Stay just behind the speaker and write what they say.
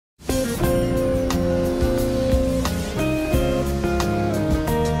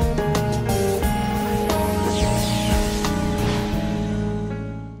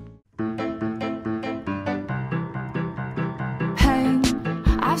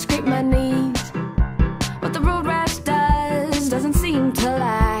scrape my knees. What the road rash does doesn't seem to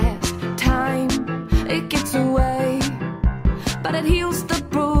last. Time, it gets away, but it heals the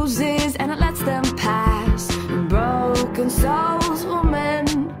bruises and it lets them pass. Broken souls will mend.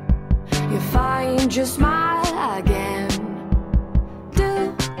 You find your smile again.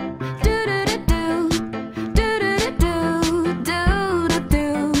 Do, do, do, do, do, do, do, do, do,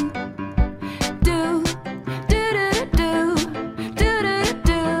 do, do, do, do, do,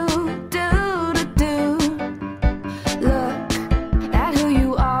 do, do, do, do. Look at who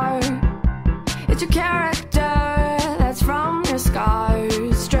you are. It's your character that's from your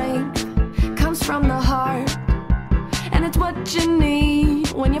scars. Strength comes from the heart, and it's what you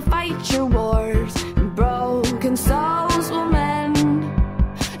need when you fight your wars. Broken souls will mend.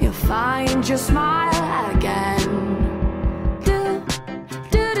 You'll find your smile again. Do,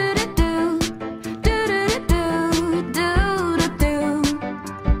 do, do, do, do, do, do, do, do, do,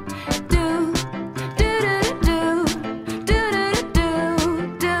 do, do, do, do, do,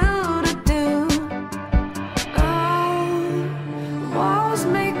 do, do. Oh, walls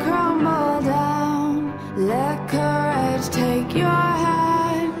may crumble down. Let courage take your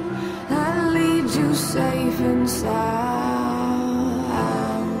hand and lead you safe and sound.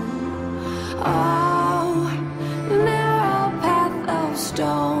 Oh, narrow path of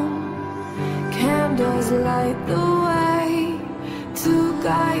stone, candles light the way to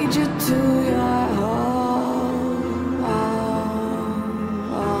guide you to your home.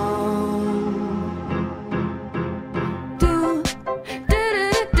 Do, do, do,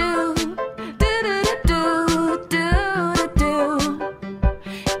 do, do, do, do, do, do, do,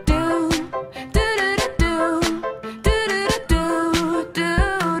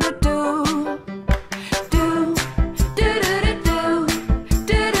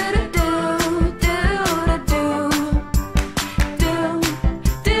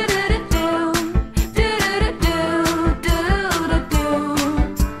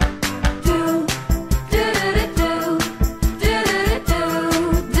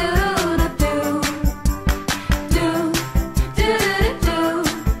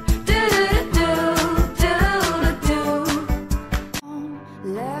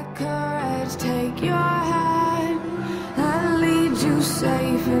 Let courage take your hand and lead you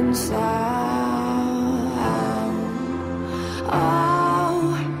safe and sound.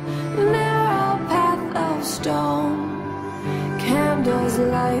 Oh, narrow path of stone, candles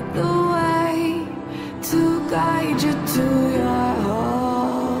light the way to guide you to